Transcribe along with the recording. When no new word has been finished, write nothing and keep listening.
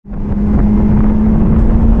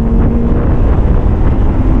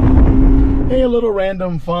little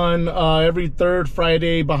random fun. Every third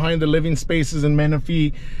Friday behind the living spaces in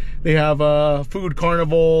Menifee, they have a food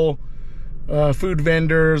carnival, food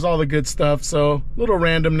vendors, all the good stuff. So little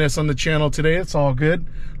randomness on the channel today. It's all good.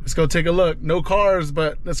 Let's go take a look. No cars,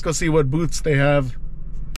 but let's go see what booths they have.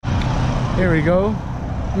 Here we go.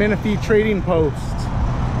 Menifee Trading Post.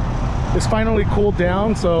 It's finally cooled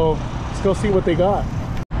down, so let's go see what they got.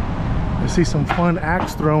 I see some fun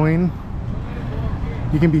axe throwing.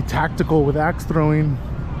 You can be tactical with axe throwing.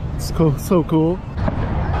 It's cool, so cool.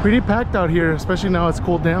 Pretty packed out here, especially now it's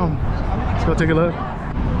cooled down. Let's go take a look.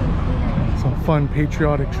 Some fun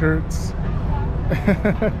patriotic shirts.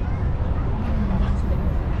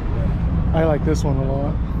 I like this one a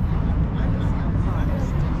lot.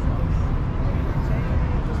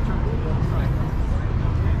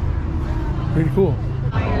 Pretty cool.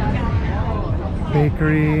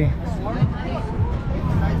 Bakery.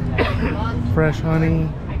 Fresh honey.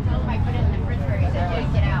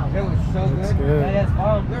 Looks good.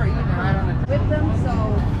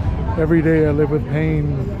 Every day I live with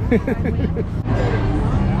pain.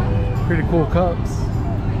 Pretty cool cups.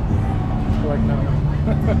 I like that.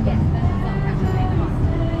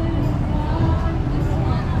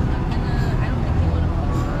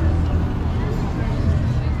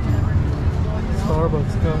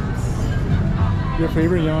 Starbucks cups. Your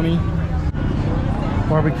favorite, Yanni?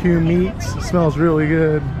 Barbecue meats. It smells really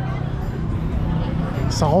good.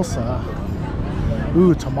 Salsa.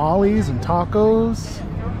 Ooh, tamales and tacos.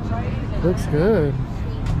 Looks good.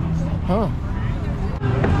 Huh.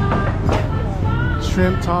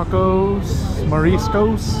 Shrimp tacos.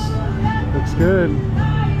 Mariscos. Looks good.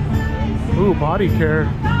 Ooh, body care.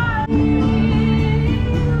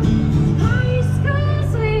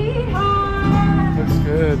 Looks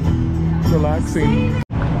good. Relaxing.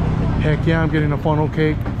 Heck yeah, I'm getting a funnel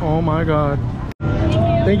cake. Oh my god.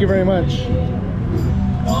 Thank you very much.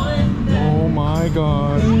 Oh my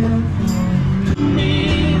god.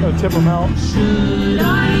 I'll tip them out. Should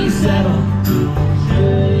I settle?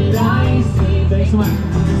 Should I see? Thanks so much.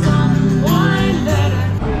 Someone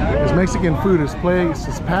better. This Mexican food, this place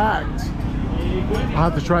is packed. I'll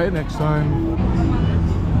have to try it next time.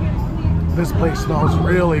 This place smells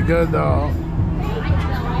really good though.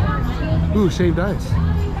 Ooh, shaved ice.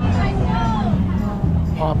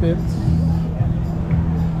 Poppets.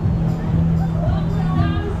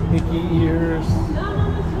 Mickey ears.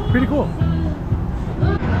 Pretty cool.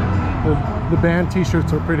 The band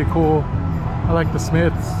t-shirts are pretty cool. I like the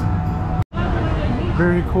Smiths.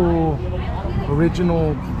 Very cool.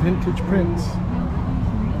 Original vintage prints.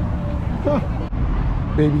 Huh.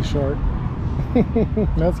 Baby Shark.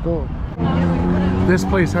 That's cool. This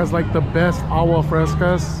place has like the best agua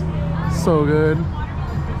frescas. So good.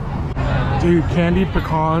 Dude, candied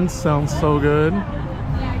pecans sounds so good.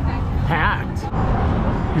 Packed.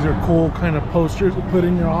 These are cool kind of posters to put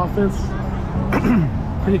in your office.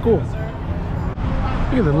 Pretty cool.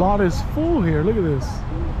 Look at the lot is full here. Look at this.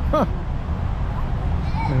 Huh.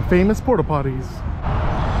 And famous porta potties.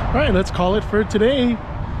 All right, let's call it for today.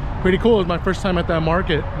 Pretty cool. It's my first time at that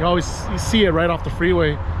market. You see it right off the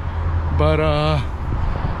freeway. But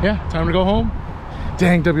yeah, time to go home.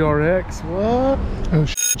 Dang, WRX. What? Oh,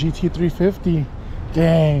 GT350.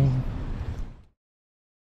 Dang.